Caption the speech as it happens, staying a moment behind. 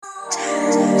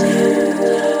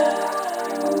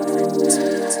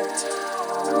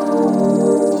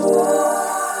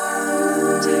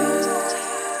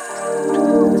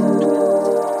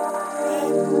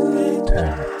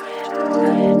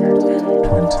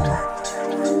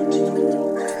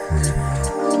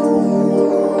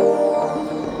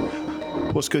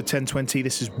good, 1020?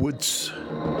 This is Woods.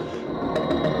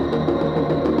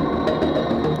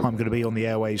 I'm going to be on the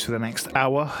airwaves for the next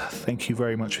hour. Thank you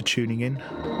very much for tuning in.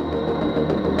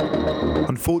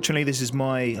 Unfortunately, this is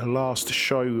my last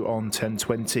show on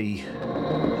 1020.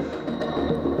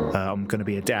 I'm going to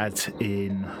be a dad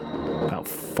in about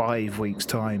 5 weeks'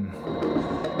 time,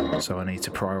 so I need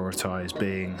to prioritise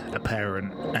being a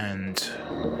parent, and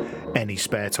any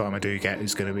spare time I do get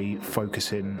is going to be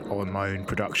focusing on my own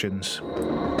productions.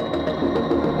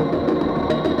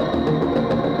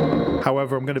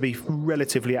 However, I'm going to be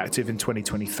relatively active in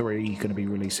 2023, going to be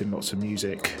releasing lots of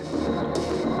music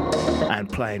and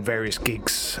playing various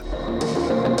gigs.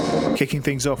 Kicking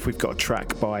things off, we've got a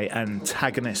track by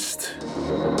Antagonist.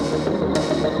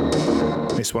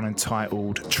 This one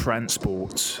entitled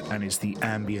Transport and is the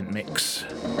Ambient mix. I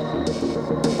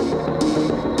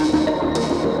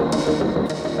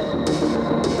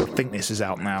think this is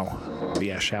out now. But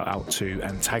yeah, shout out to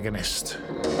Antagonist.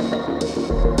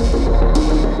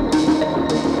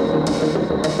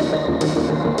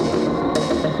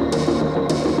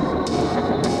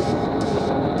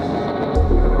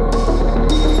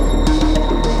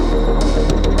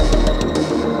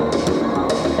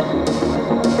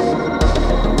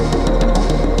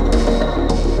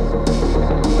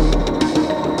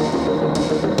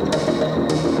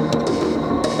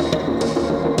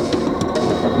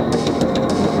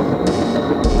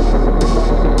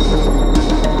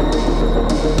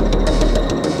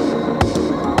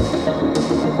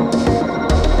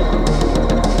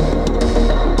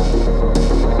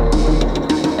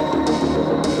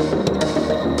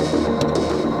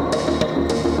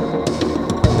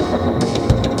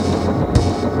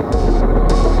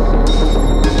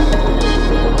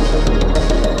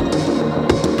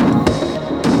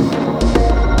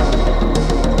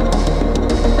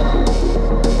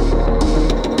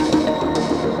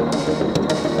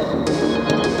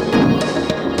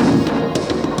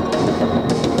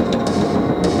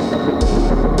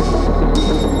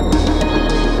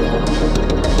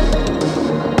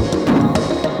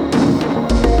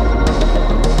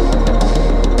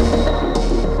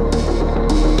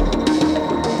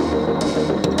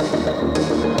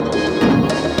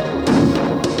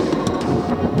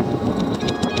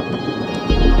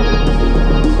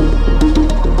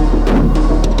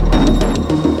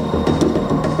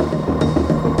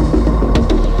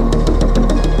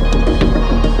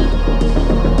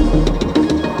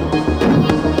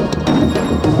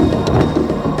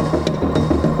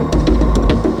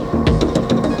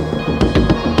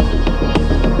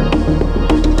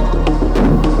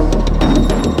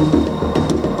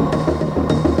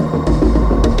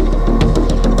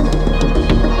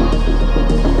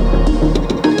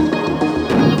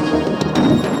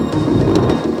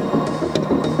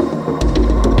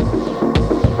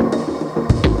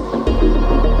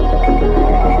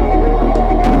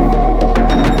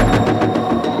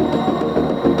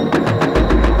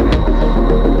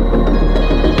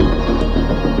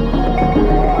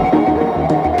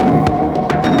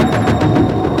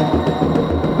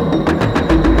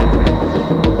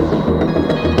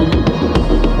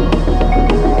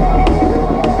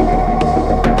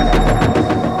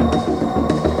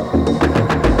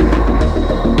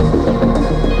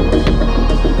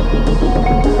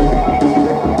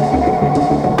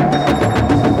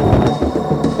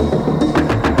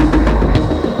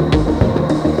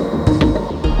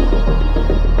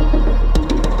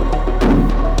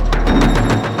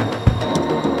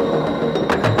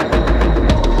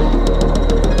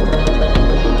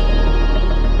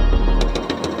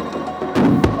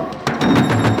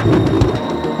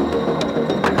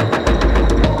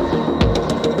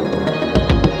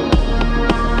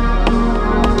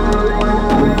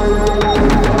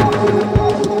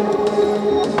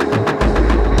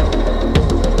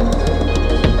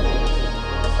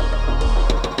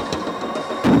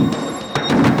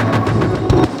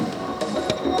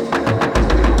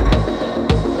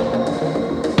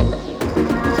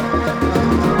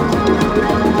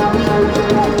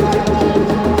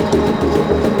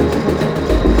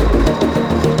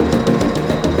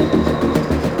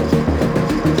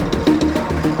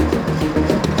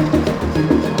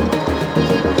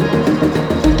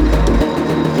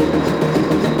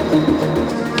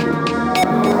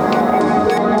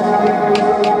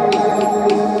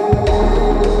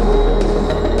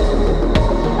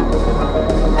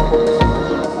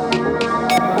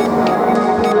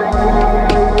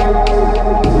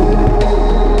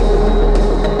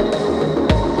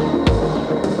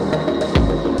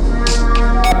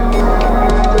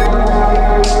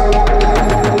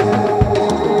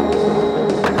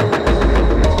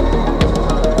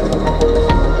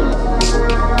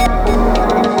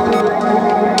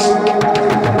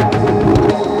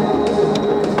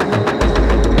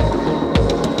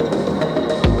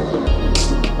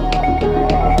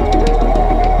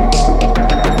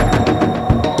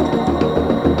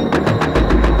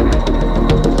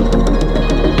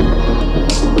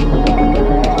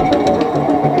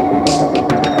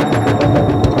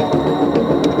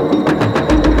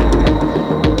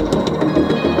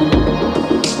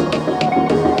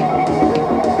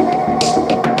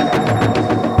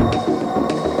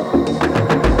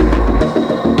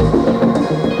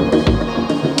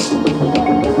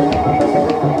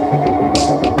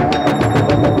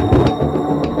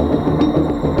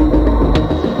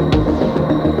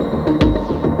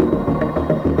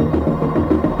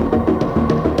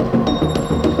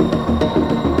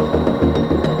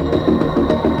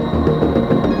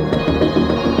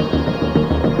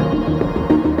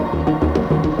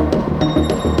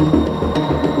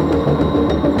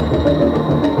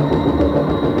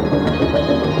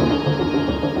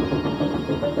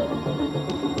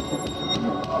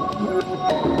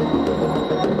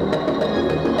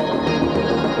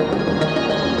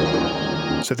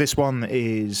 this one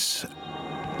is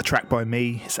a track by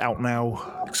me. It's out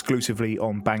now exclusively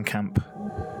on Bandcamp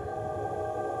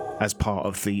as part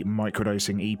of the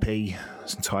Microdosing EP.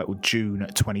 It's entitled June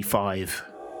 25.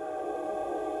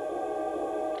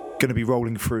 Going to be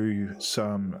rolling through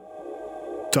some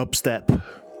dubstep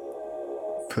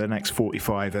for the next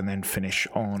 45 and then finish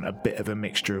on a bit of a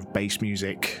mixture of bass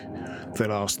music for the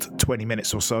last 20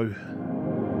 minutes or so.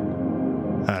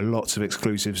 Lots of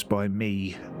exclusives by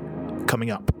me coming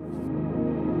up.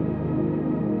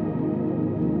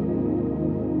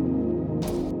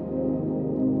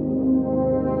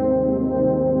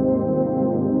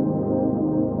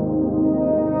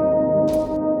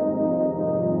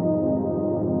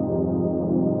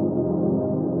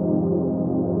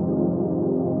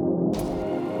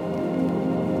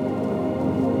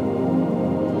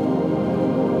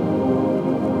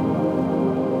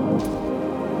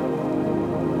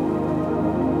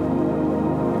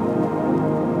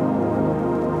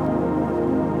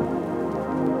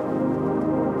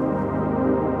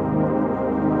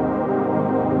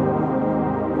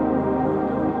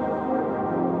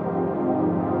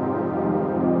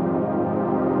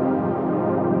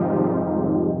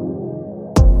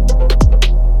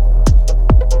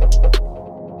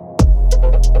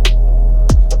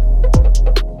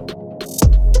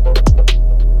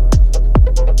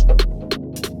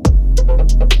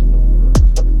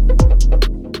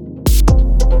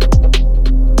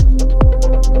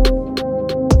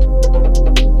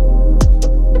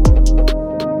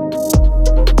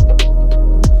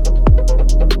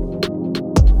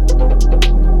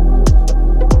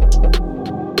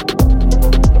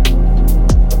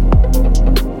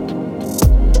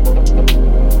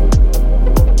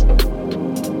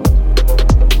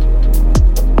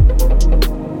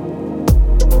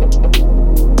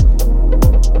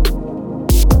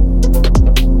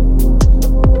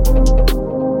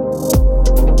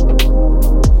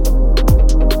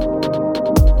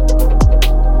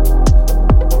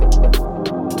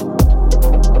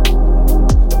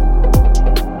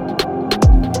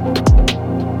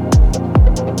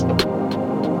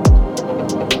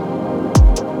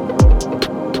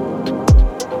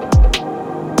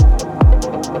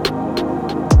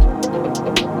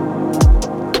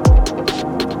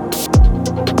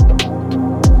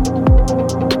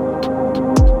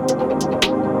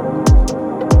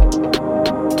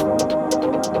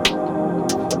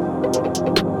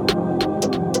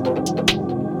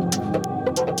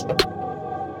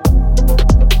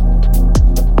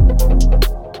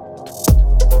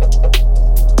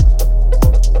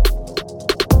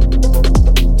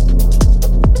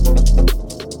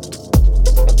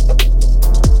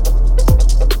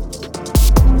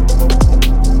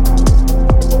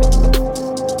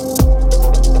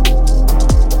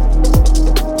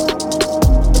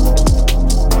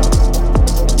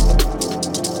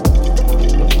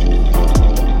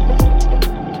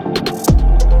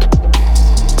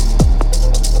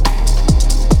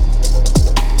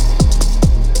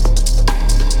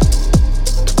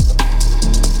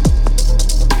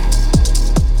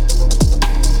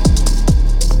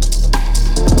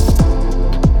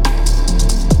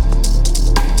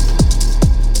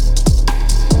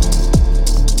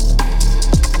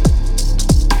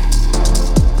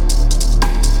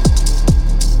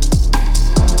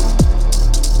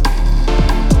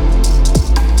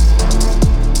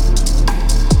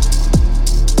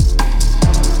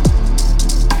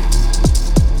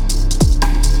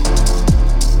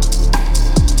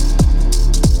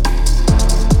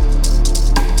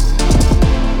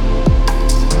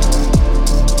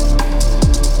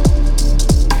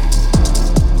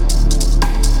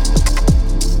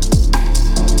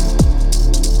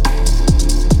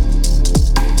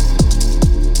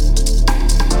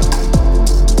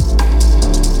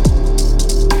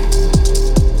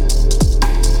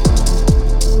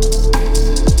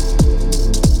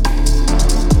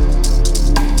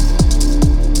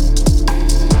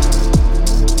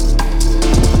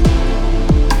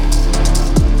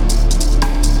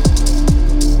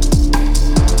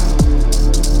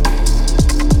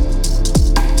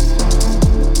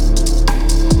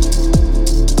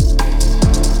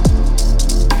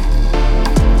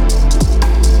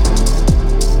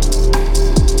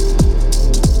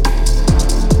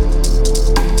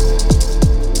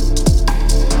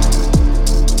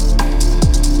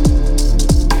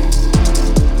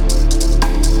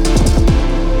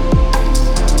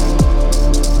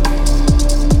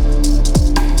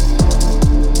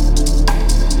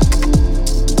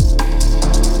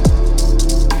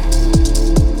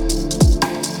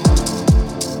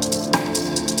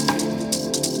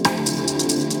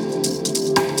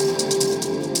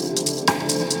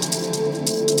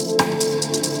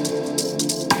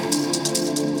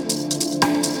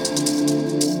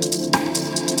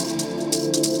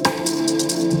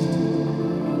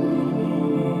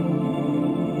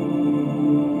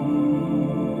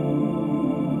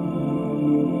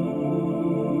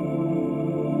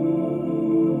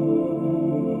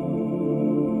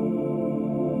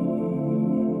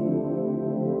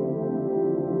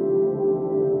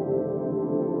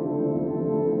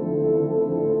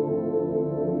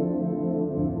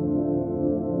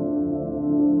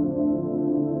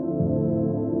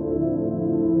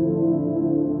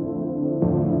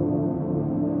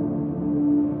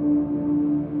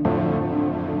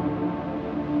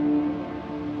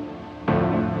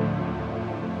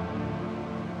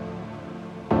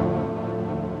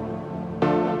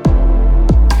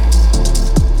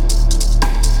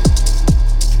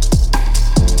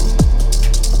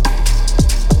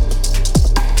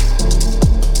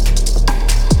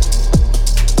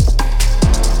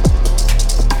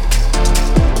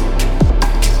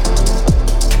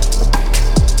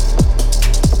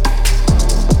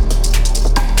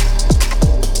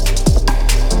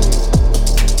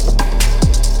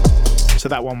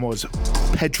 that one was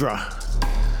Pedra.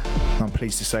 I'm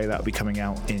pleased to say that'll be coming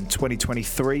out in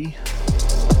 2023,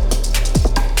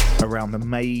 around the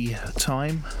May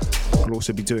time. We'll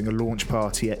also be doing a launch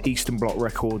party at Eastern Bloc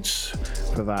Records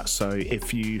for that, so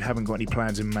if you haven't got any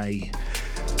plans in May,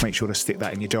 make sure to stick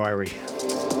that in your diary.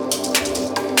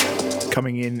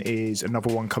 Coming in is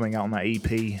another one coming out on that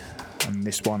EP, and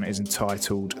this one is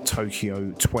entitled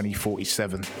Tokyo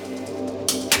 2047.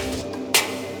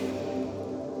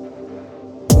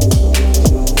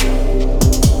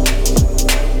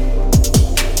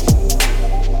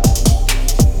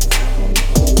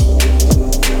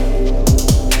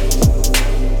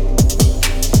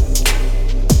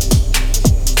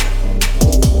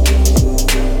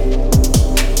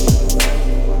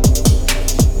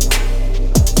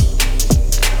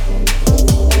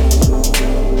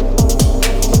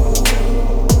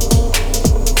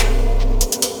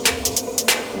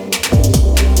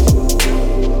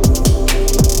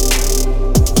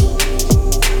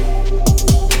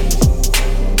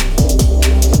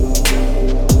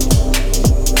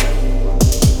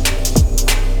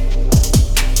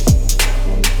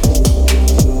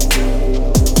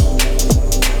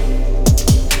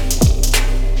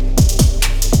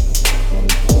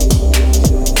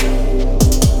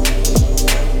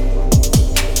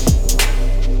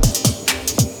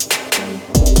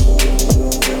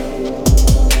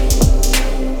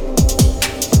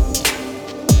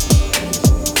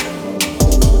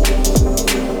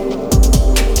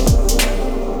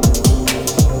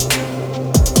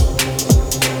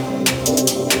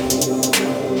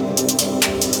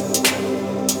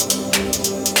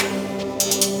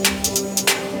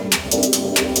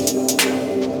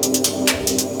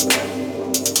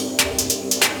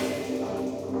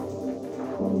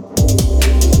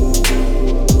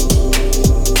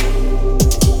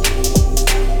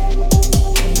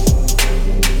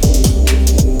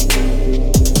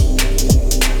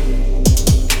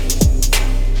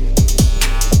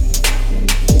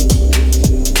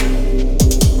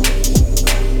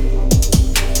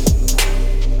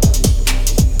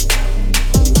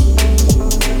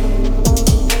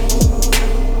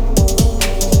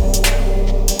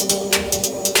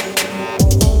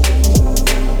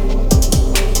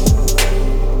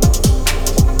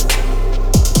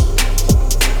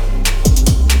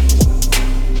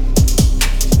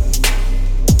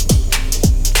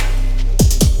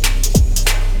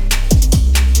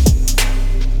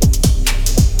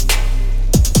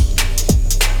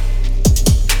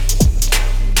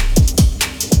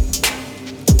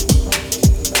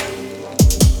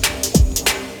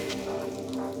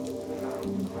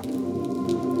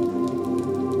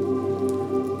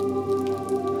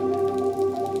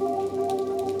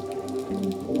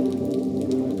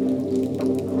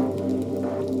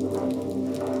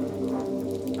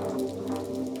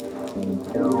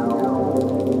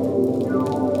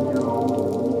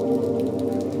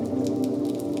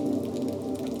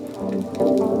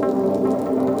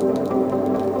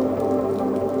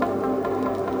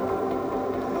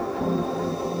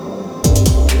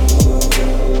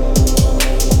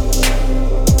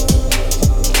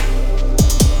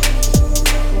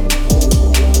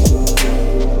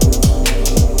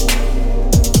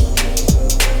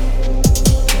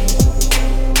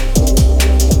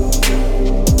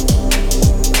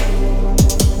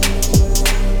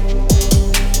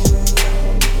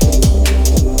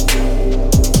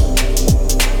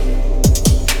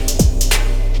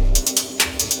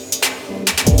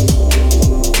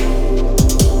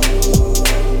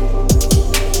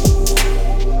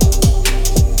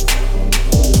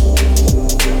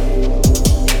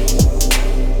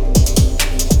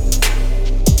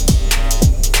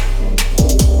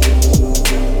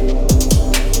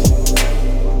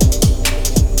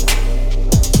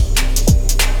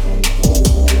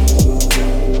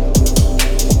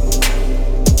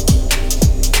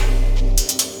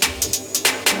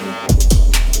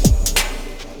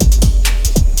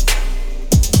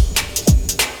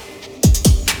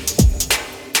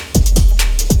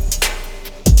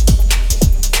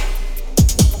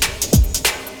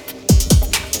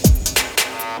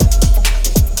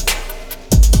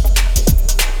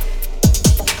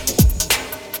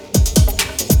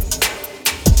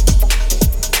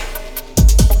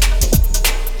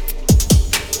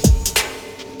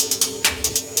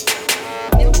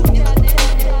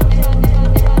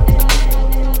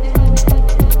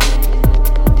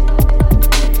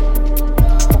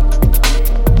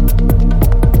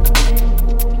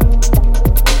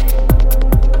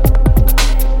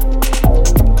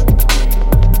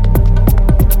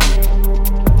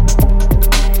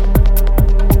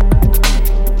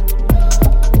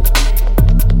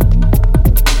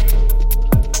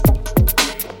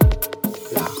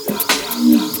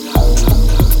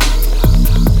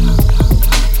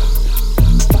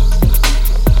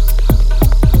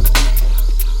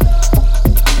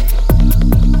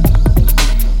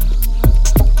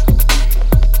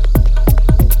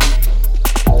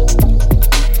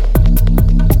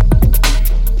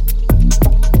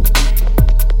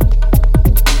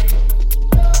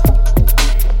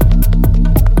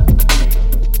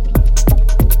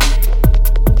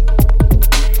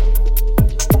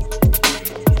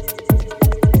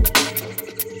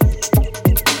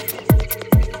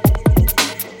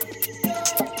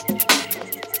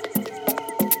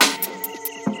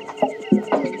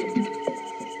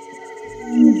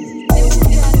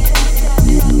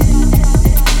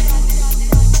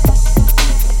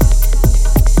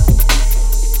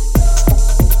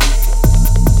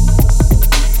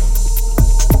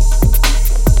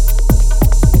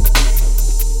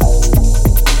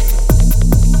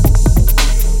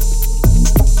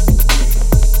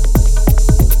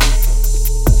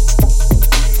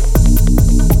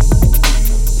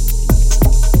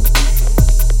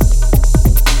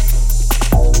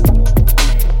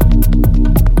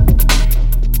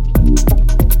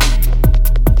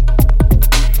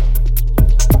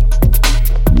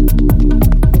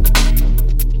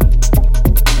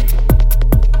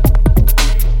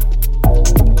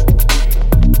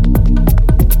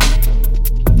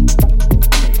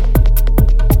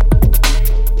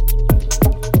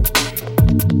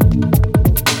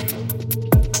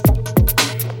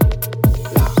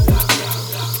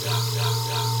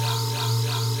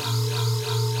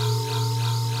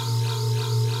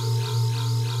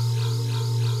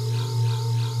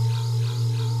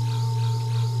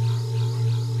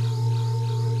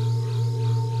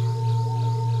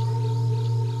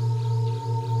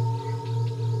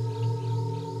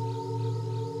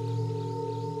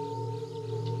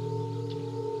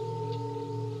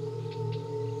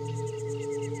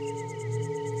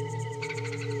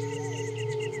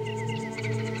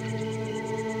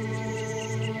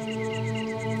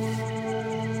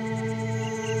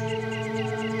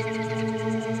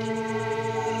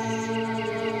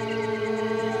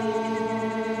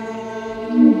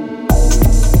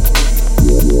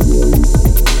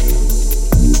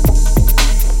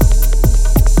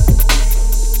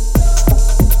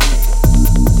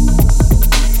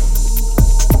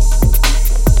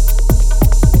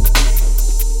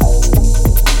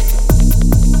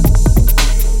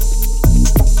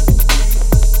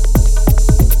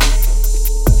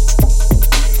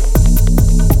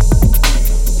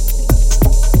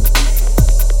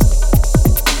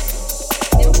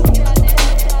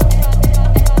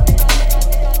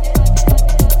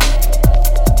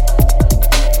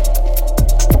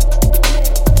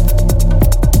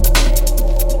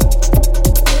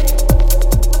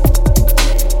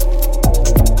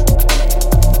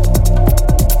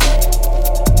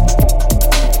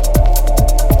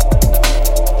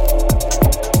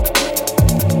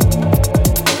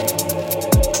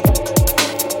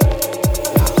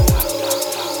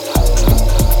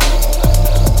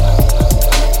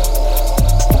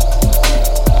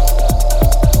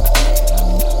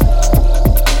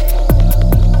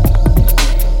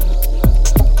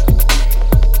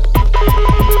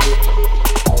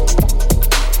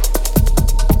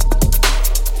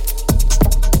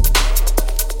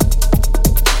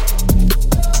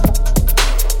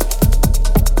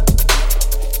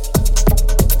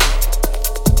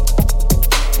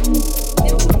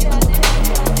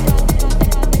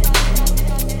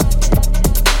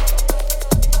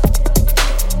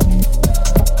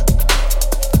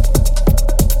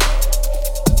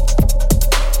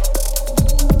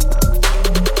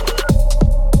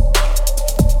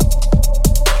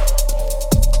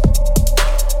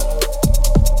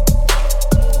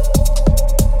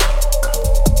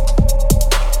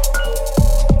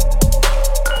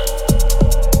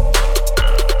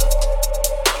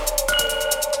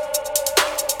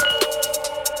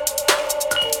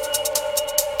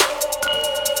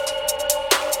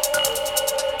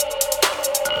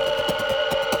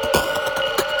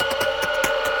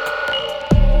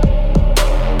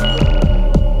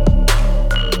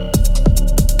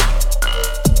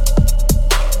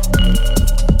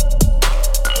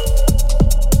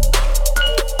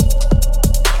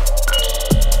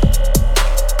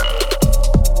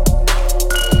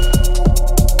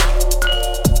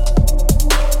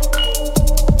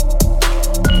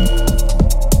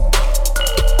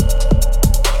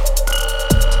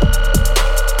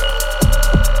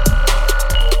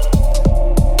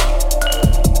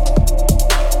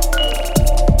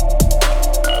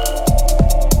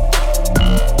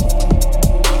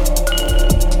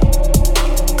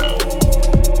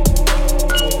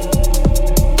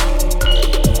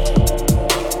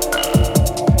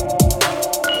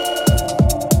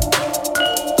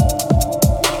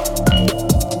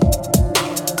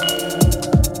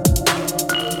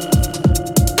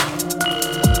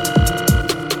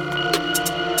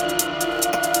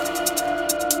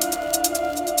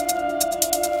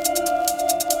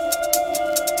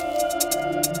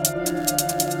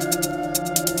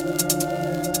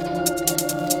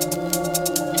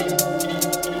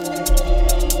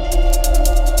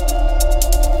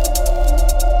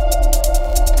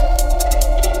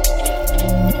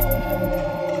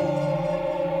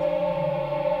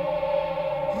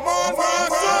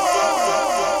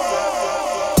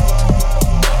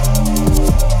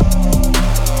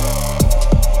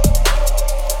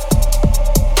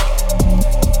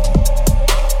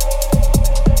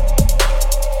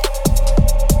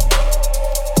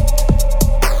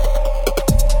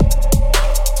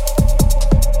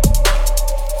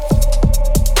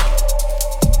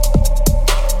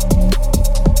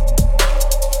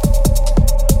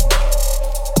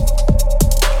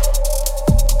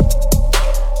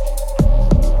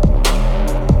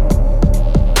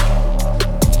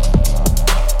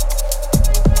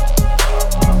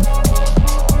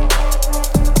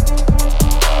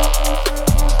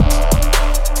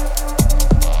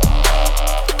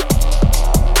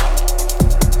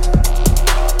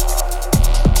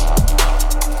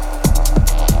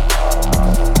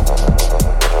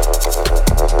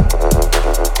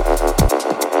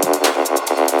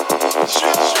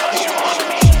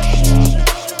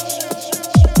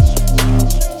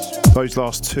 Those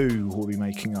last two will be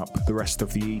making up the rest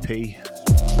of the EP.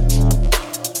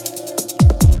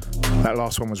 That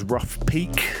last one was Rough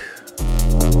Peak.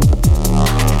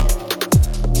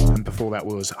 And before that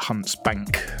was Hunt's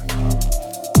Bank.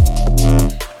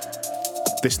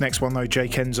 This next one though, J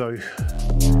Kenzo,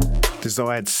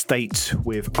 Desired State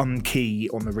with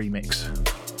Unkey on the remix.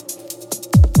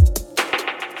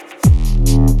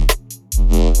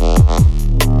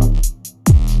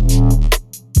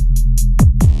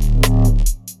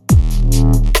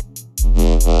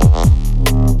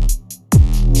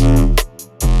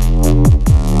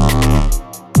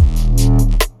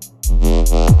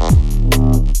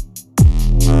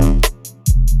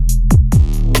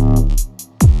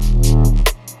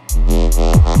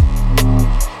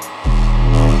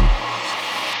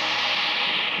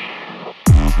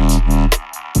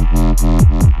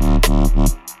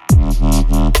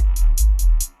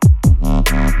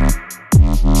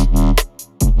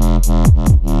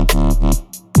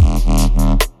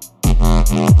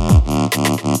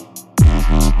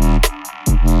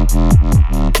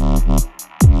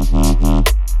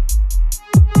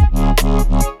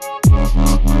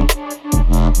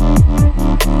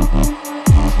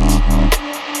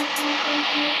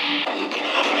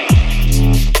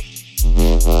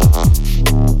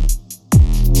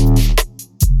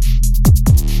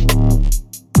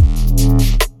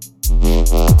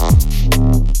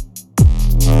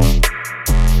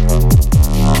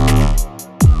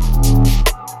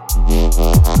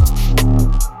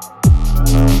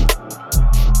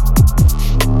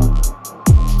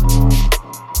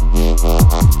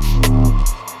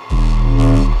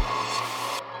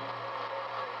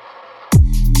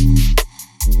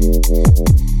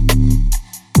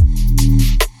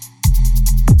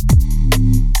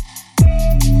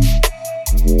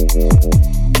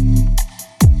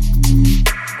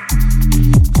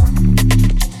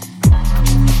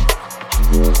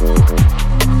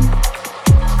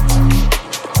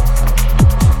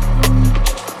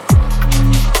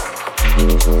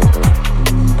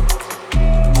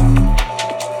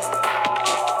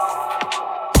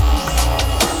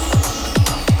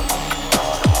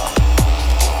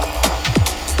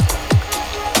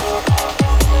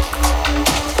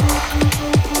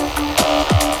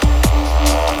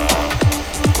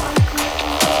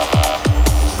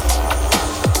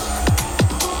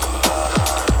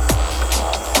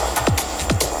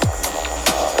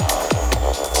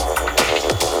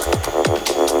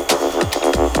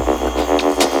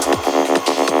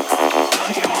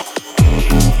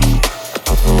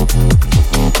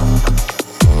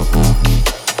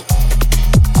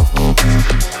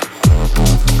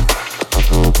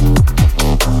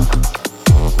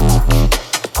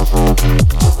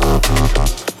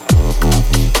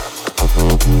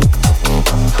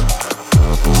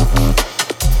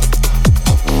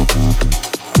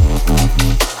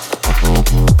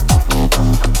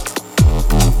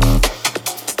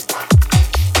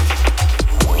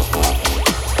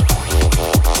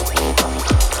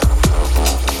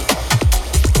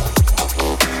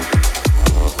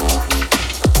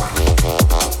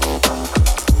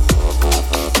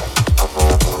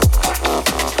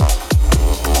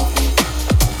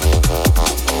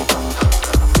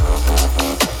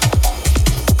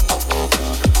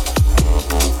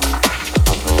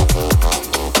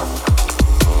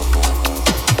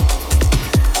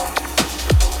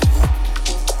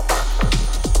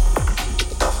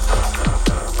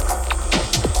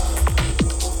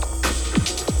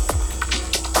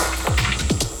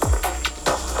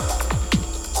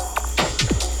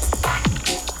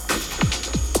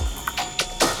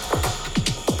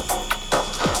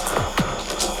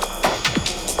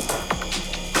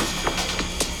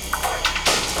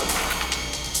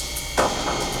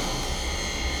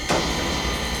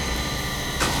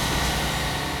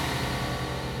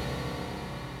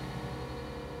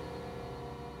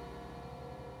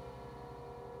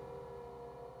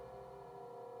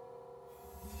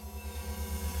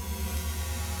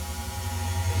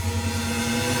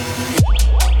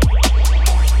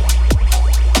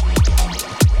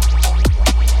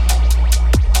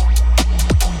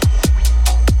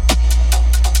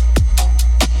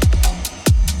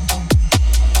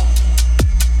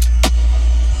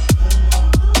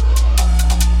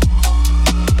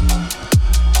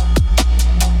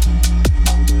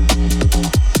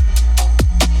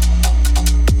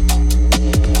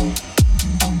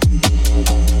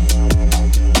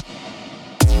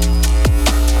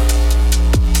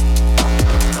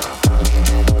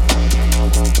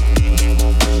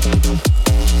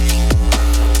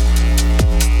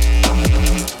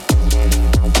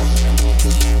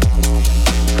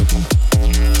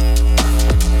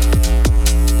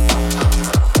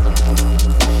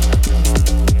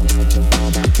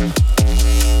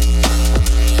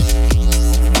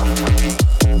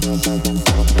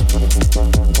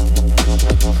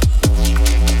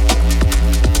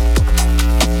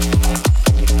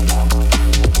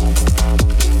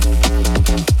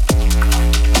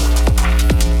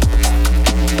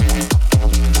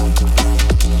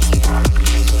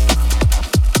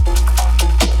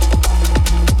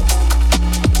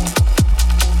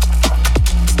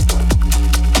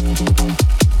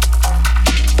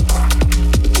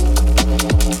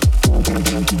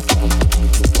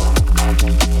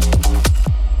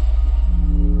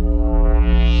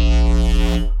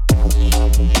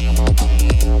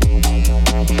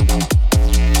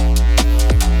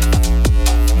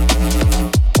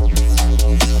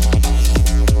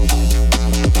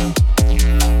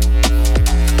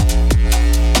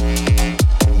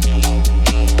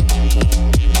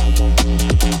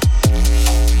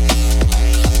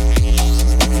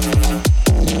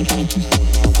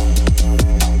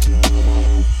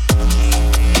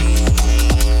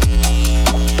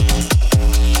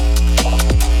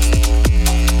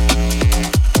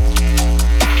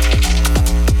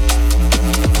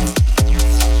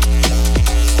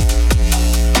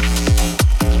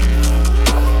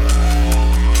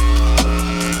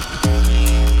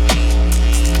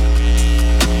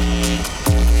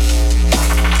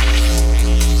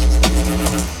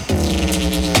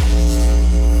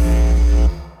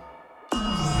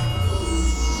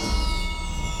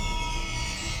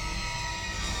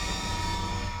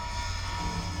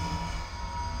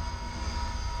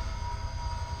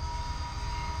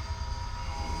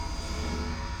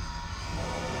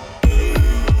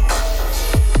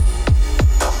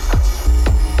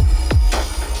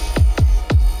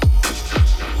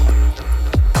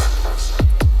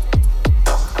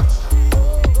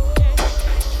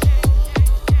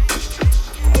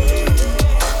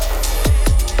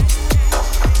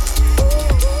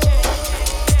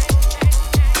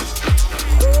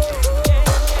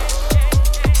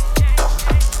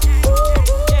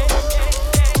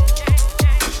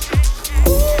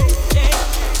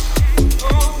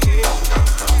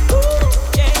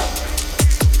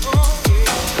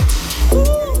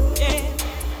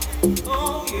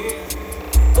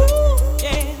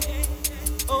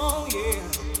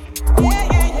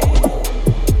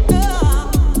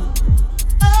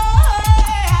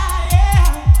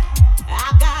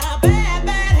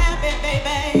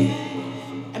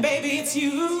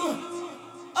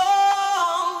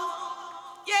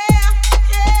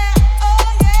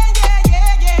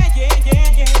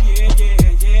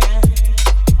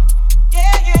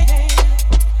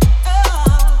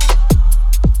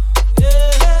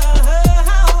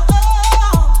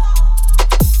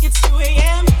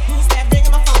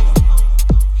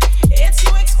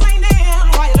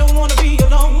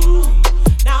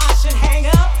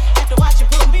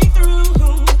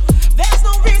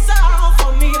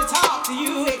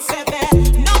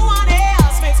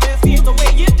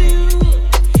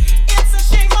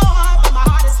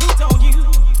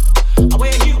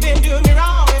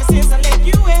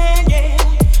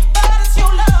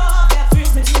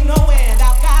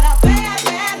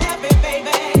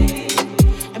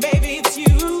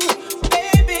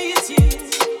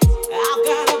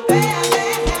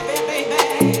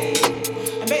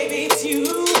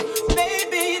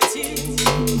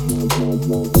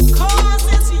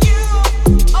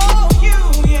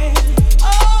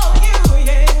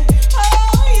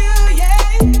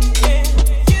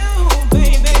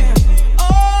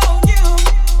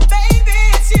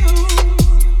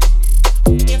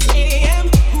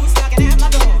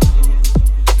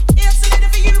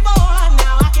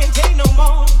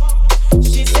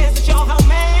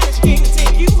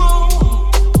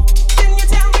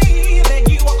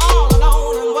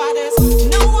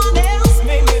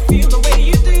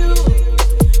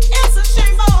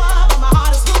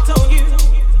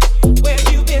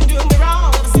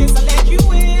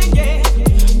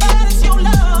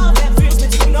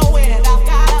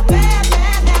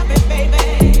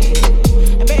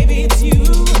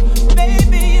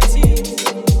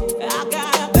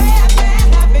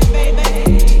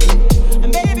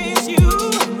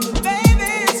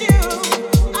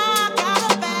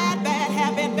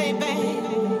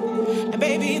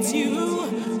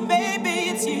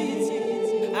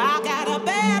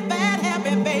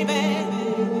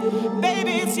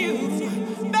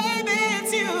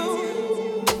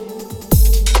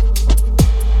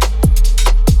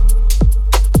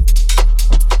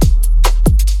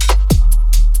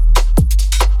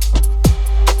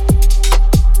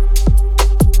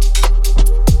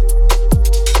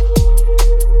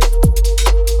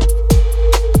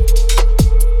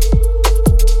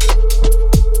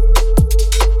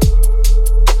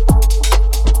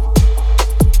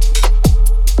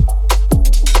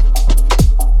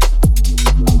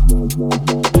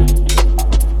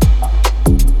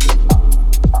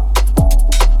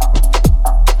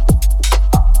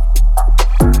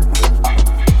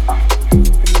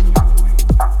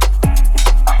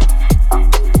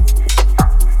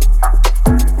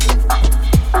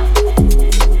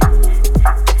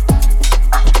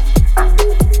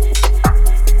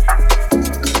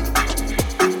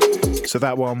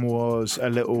 that one was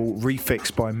a little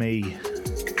refix by me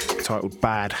titled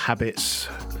Bad Habits.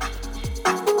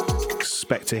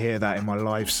 Expect to hear that in my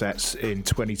live sets in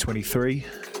 2023.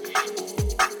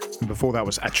 And before that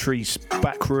was Atrice,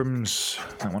 Backrooms,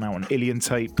 that one out on Alien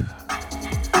tape.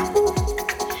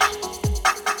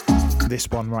 This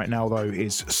one right now though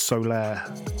is Solair,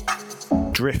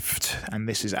 Drift, and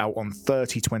this is out on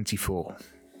 3024.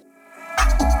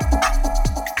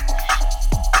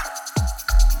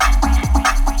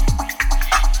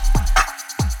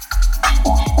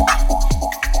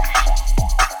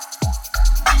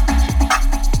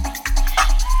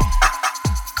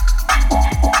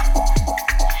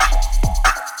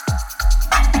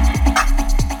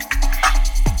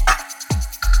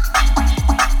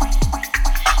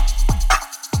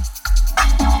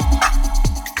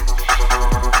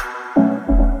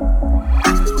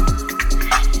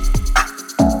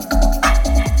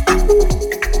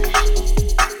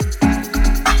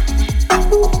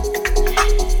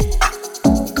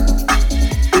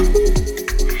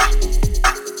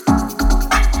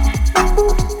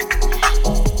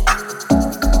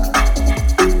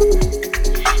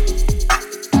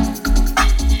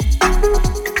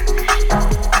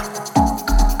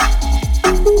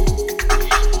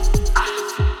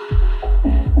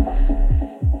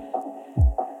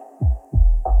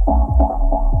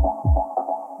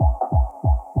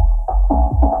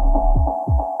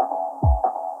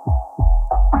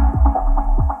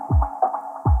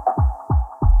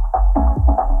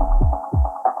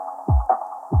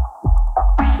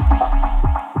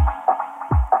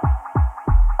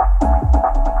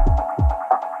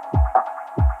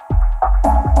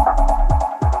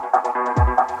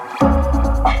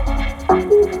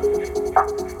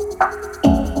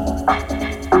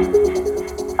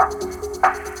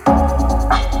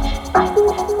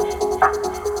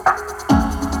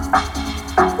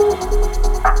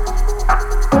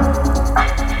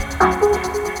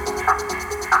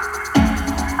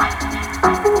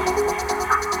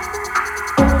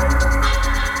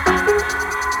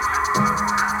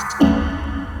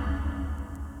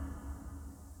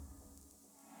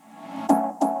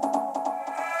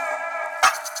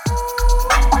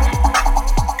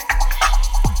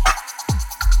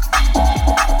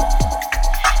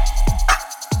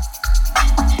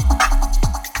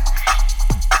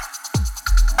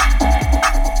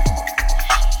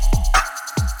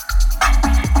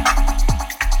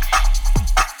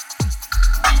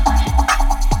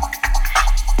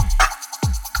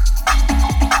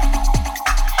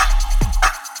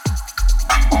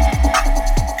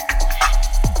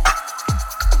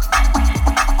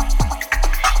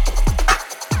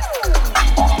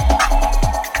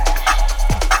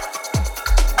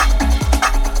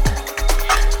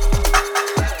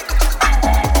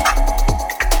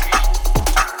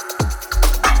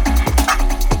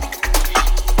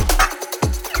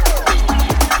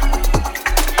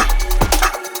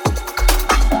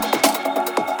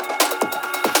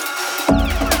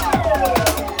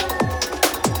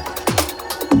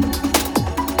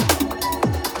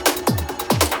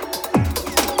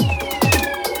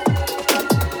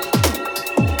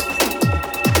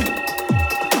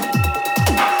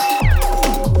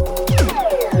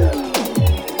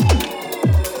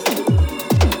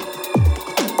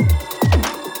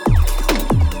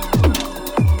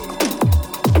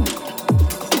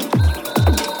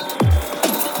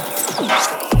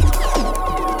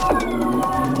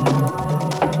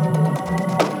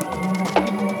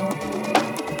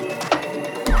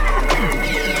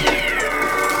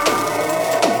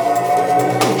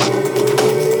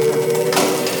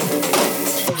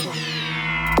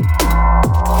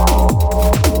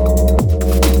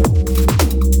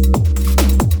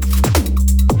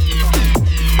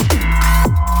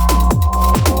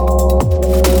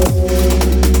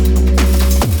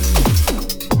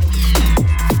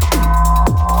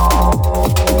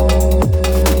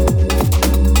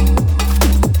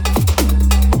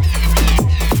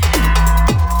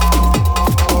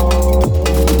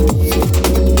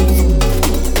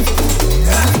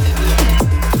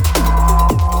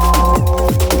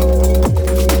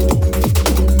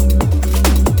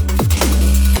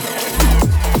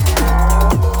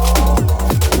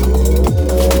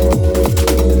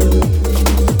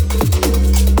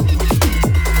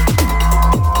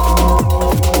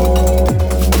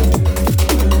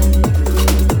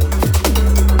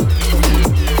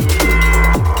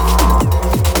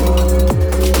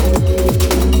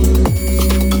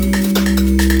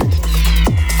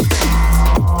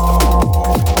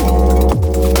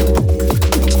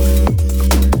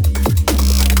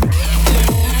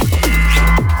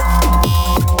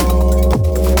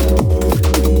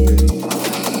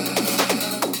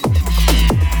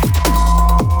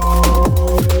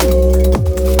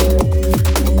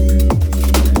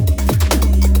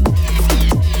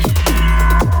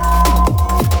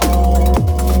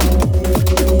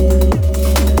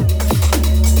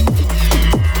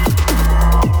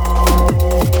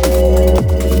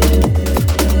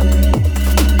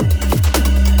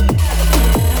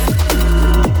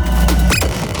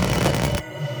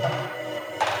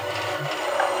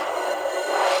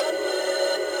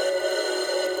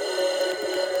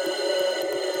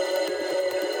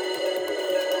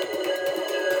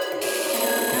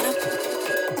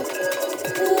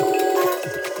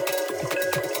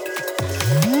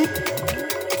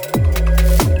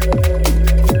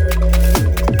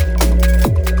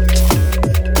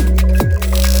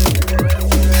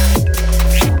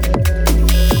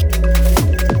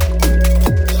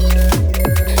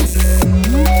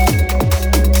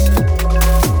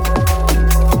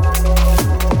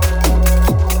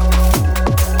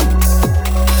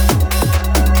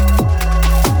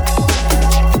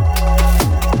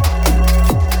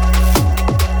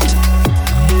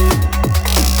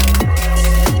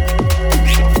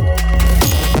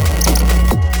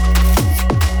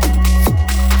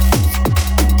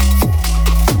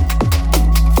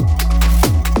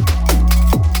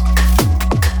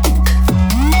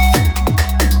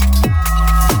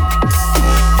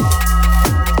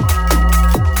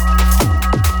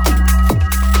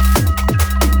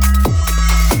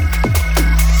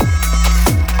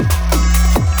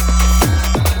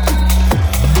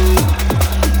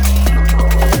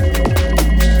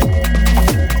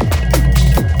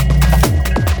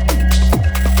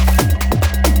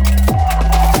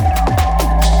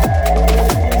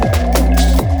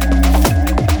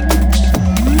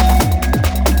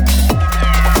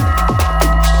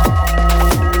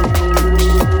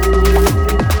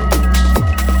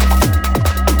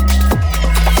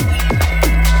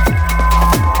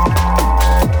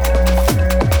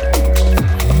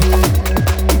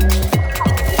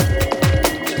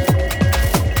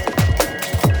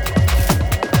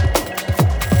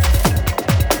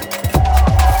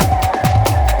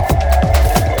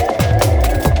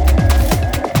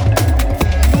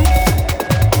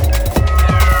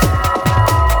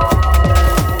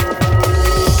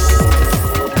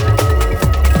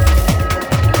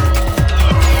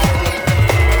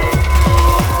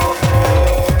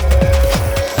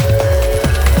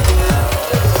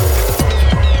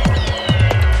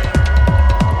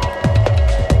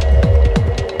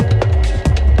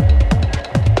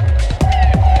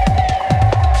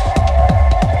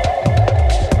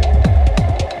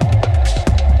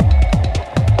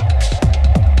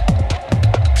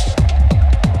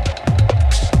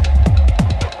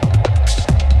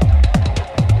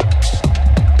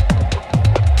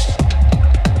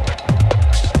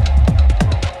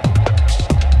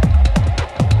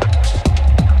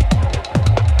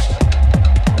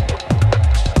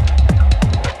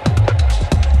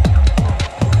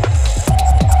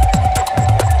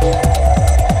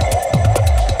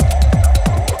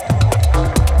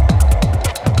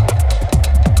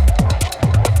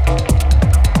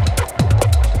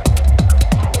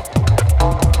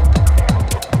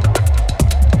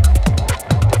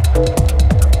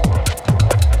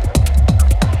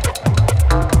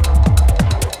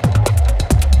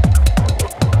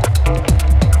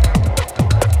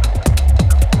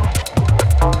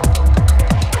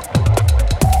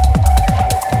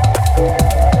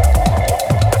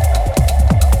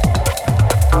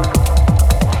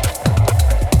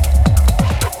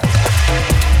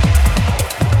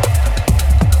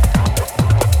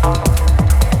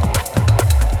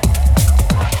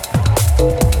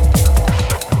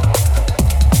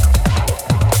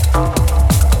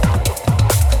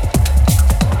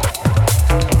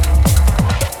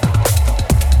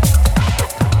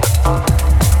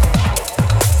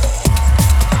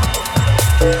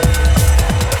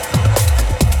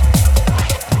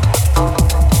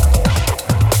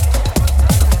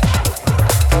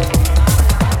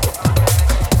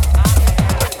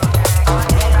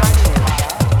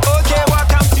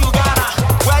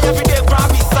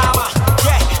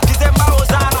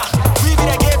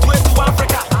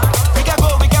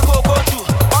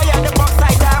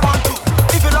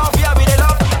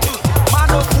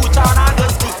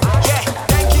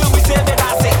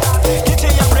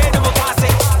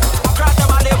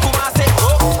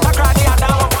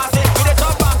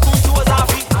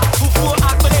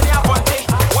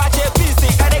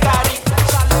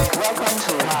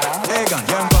 Hagen,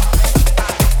 Yango.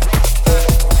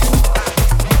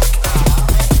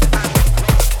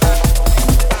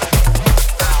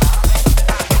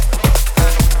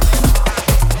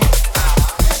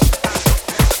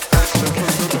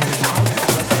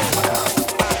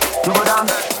 You go down,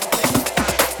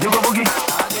 you go boogie,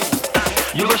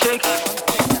 you go shake,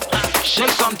 shake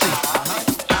something.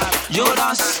 You go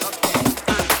dance,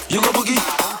 you go boogie.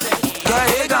 Yeah,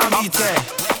 Hagen beat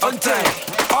it, on time.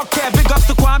 Okay, big up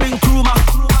to Kwame Nkrumah,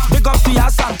 big up to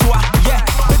Yasantua. Yeah,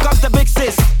 big up the big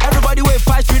sis. Everybody wait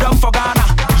fight freedom for Ghana.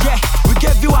 Yeah, we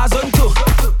give you Azonto,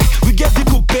 we give you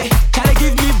coupe. Can you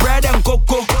give me bread and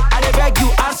cocoa? I dey beg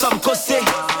you and some kose.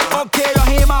 Okay, your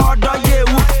hima or dog you.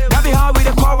 Now be how we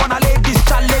the call when I ladies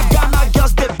challenge Ghana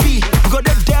girls they be. We go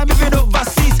the damn even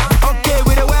overseas. Okay,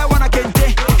 we the wear when I can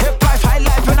take hip life, high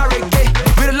life and a reggae.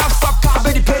 We the love soccer,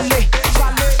 we the pele.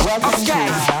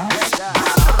 Okay.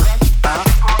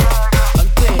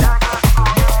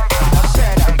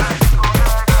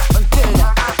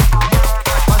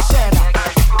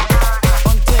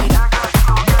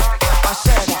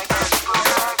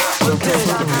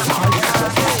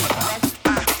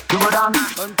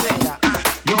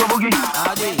 You go boogie,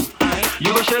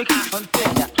 you go shake,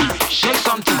 shake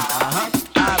something.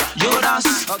 You go dance,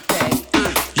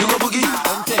 you go boogie.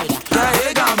 Yeah,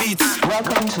 Hagen beat.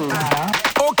 Welcome to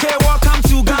Okay, welcome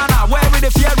to Ghana, where we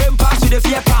the fear rain pass, we the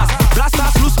fear pass.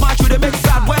 Blasters loose match with the mix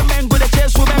sad. When men go the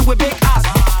chase women with big ass.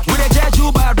 We the judge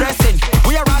you by dressing.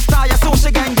 We a rasta, you so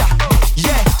shiganga.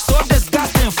 Yeah, so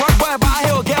disgusting. Fuck boy, by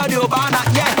hell, girl, the Obana.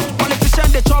 Yeah,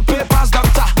 politician they chop papers,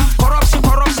 doctor. Corruption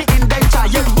in danger.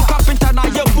 Yeah, book up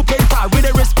internet, yeah, book enter. We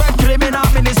the respect criminal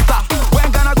minister.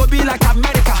 When Ghana go be like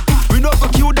America, we no go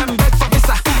kill them back for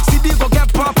visa. CD go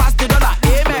get poor past the dollar.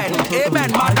 Amen,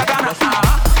 amen, mother Ghana.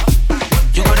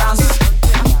 You go dance,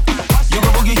 you go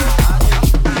boogie,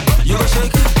 you go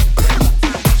shake,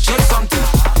 shake something.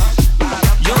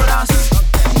 You go dance,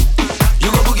 you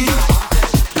go boogie.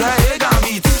 Yeah, Hagen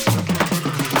beat.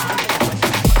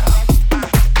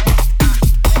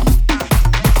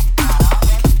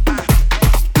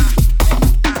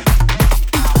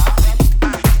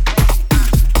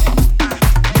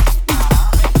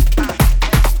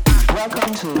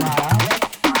 welcome to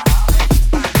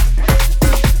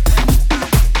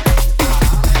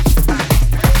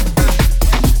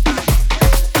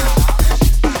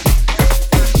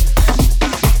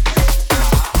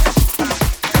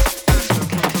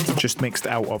Just mixed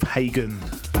out of Hagen.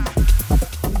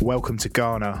 Welcome to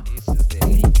Ghana.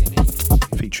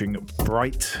 Featuring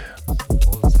Bryte.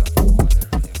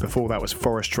 Before that was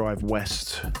Forest Drive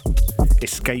West.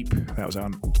 Escape. That was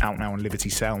out now on Liberty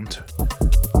Sound.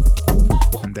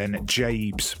 And then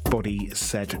Jabe's Body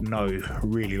Said No.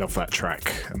 Really love that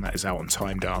track. And that is out on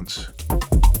Time Dance.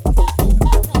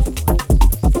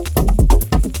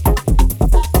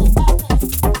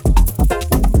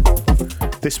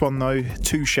 This one though,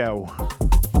 Two Shell,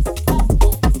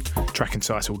 track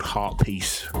entitled Heart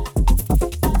Piece.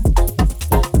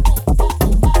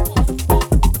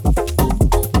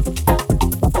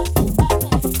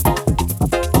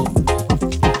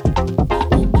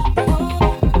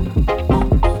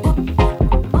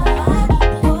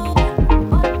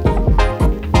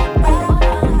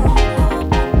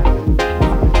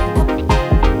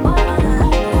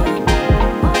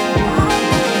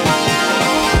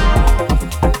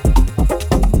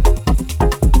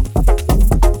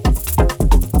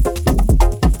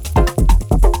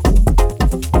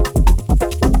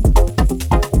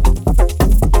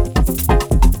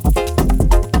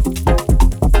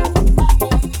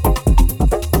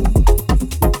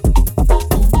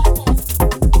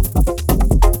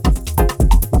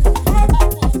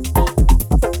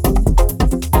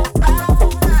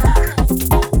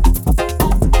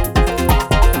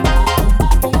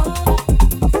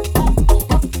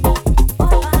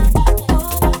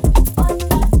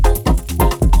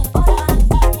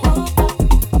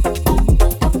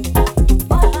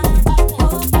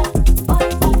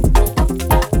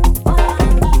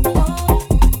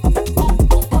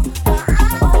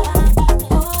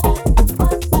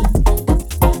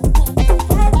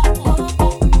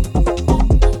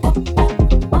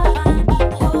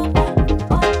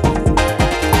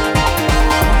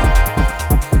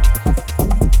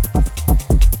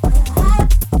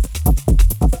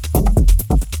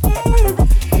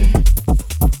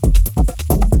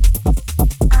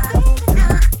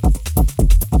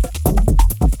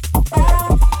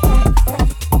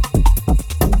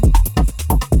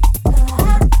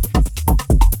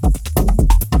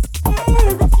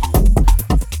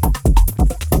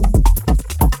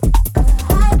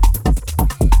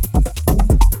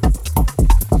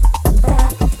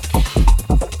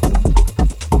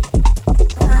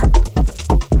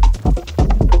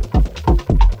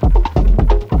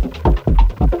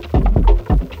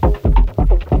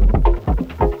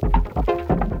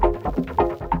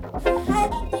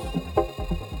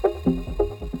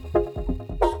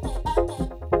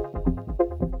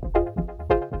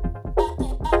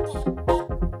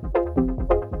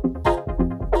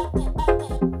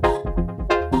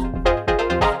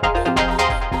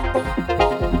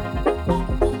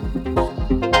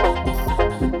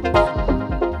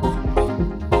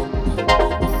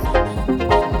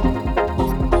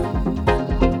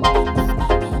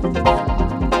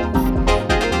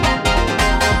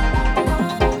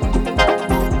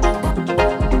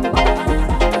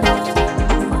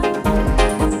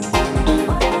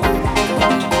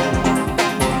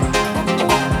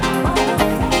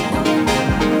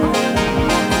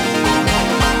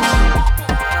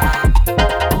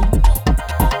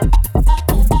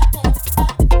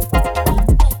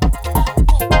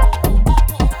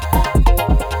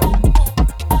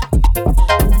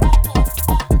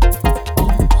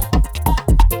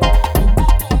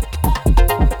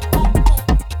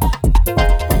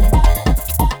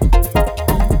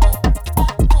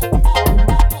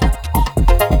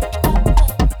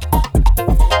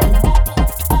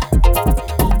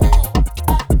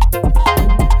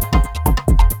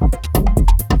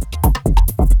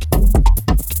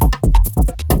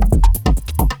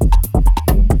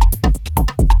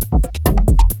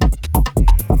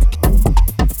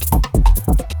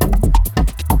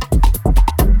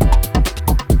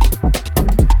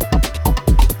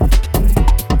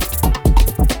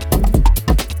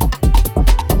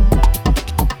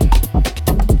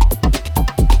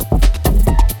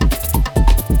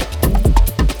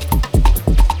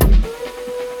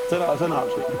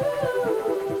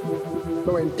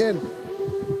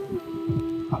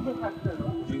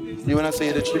 You when I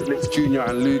say the triplets, Junior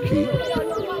and Lukey.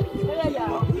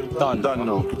 Done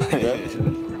no. Yeah.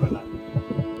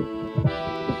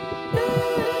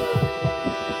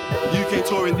 UK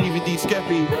touring DVD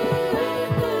Skeppy.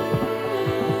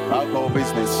 Alcohol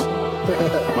business.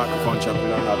 Microphone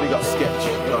champion. I big up Sketch.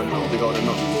 Done no. Big up the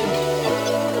no.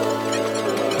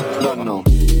 Done no.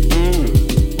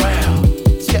 Wow.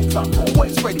 Skepta,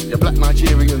 always ready. The black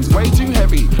Nigerians way too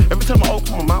heavy. Every time I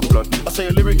open my mouth, blood, I say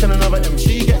a lyric and another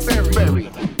MC gets very.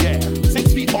 Yeah,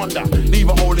 6 feet under. Leave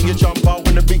a hole in your jumper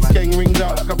when the big skeng rings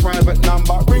out like a private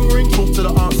number. Ring, talk to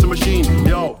the answer machine.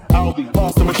 Yo, I'll be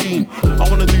past the machine. I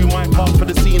wanna do my part for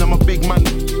the scene. I'm a big man.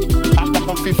 Act like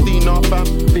I'm 15 now, fam.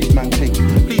 Big man thing.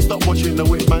 Please stop watching the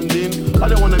whip man din. I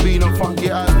don't wanna be no funky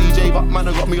ass DJ, but man,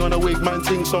 I got me on a wig man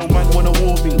thing. So man wanna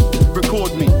war me,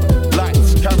 record me.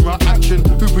 Lights, camera, action.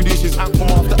 Who produces Anthem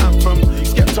after Anthem?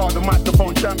 Skepta, the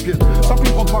microphone champion. Some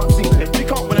people can't see it. They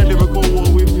can't win a lyrical war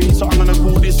with me. So I'm gonna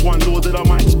call this one Lord of the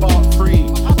Mic Spark 3.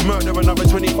 Murder another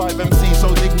 25 MC,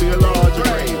 so dig me a large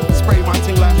grave. Spray my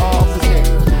thing like half a day.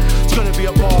 It's gonna be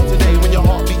a bar today when your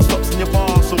heartbeat stops and you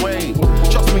pass away.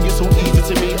 Trust me, it's all easy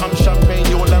to me. I'm champagne,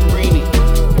 you're Lambrini.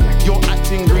 You're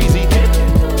acting greasy.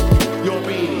 You're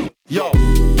beanie. Yo,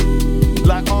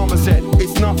 like Armour said,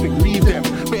 it's nothing, leave them.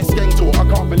 Best gang talk, I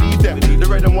can't believe them. The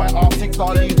red and white R6,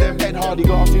 I'll leave them. Ed Hardy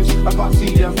glasses, I can't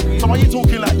see them. So why you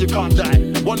talking like you can't die?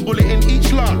 One bullet in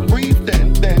each lung, breathe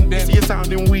then. See you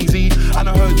sounding wheezy. And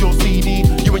I heard your CD,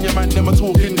 you and your man, them are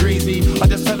talking greasy. I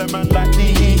just tell a man like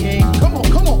D-E-E. Come on.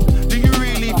 Do you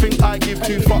really think I give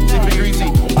two fucks if it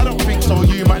greasy? I don't think so,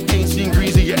 you man ain't seen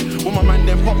greasy yet. When my man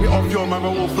then pop it off, your man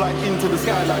will fly into the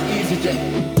sky like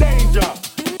EasyJet. Danger!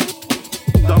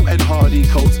 Dumb Ed Hardy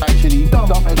coats actually.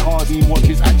 Dumb Ed Hardy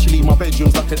watches actually. My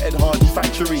bedroom's like an Ed Hardy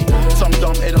factory. Some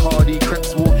dumb Ed Hardy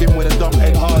creps walking with a dumb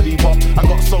Ed Hardy pop. I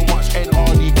got so much Ed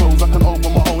Hardy clothes I can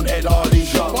open my own Ed Hardy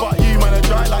shop. But you man are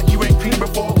dry like you ain't clean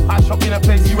before. I shop in a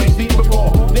place you ain't seen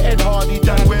before. The Ed Hardy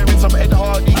dad wearing some Ed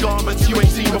Hardy garments you ain't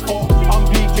seen before. I'm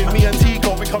peeking, me and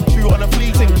Tico, we come true on a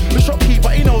fleeting. The shopkeeper,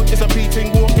 he knows it's a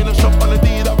beating. Walk in the shop on a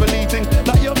D that believing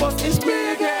that your boss is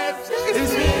big heads.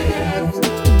 It's big heads.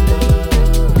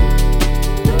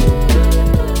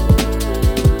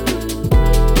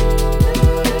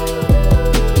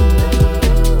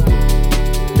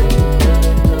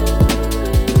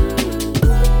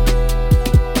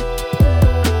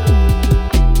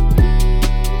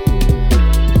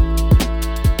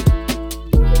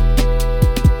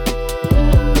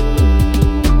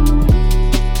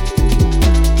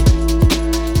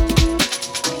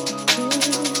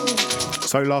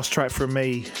 So last track from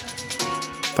me.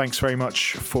 Thanks very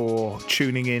much for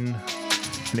tuning in.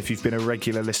 And if you've been a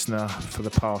regular listener for the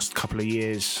past couple of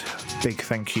years, big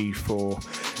thank you for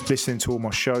listening to all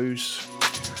my shows.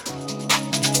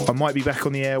 I might be back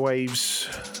on the airwaves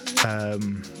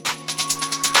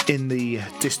in the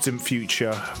distant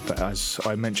future, but as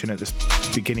I mentioned at the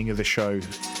beginning of the show,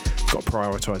 got to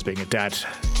prioritise being a dad.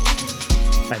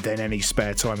 And then any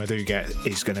spare time I do get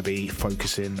is going to be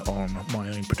focusing on my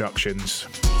own productions.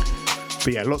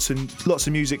 But yeah, lots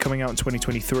of music coming out in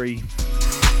 2023.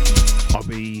 I'll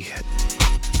be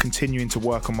continuing to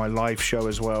work on my live show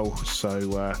as well,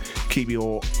 so keep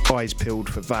your eyes peeled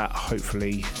for that.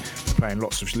 Hopefully playing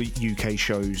lots of UK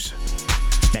shows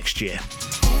next year.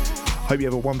 Hope you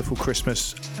have a wonderful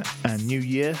Christmas and New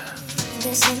Year.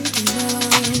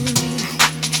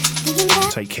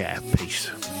 Take care. Peace.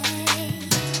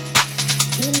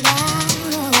 Thank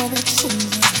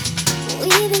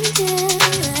you.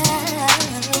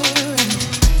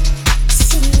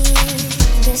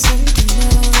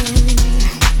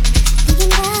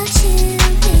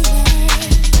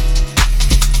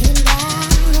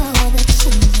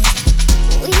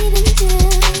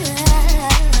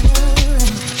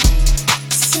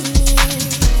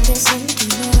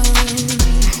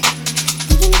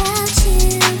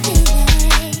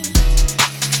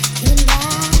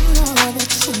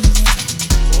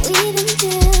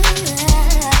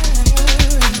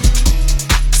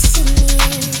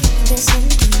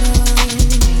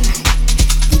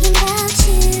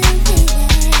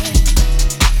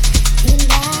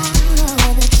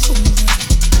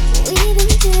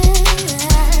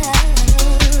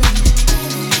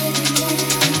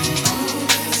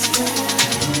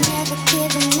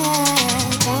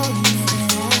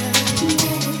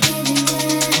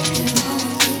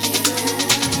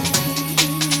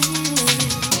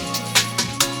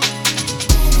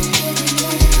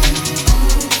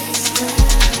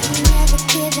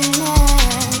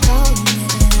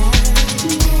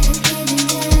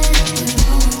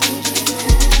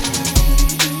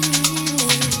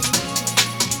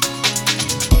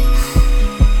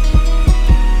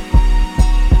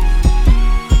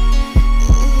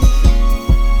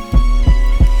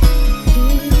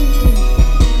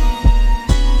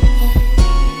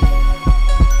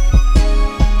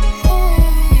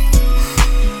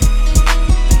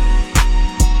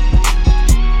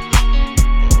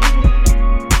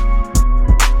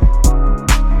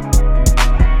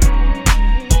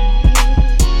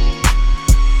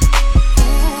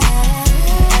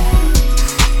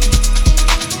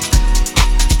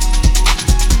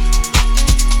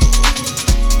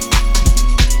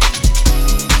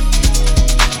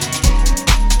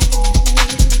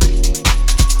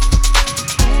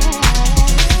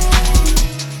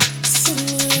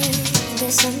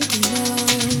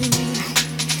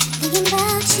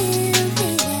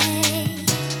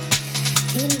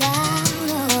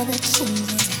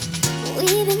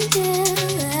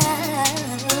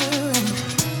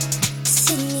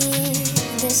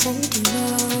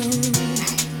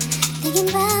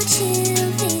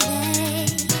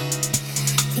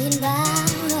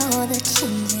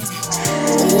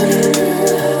 Tonight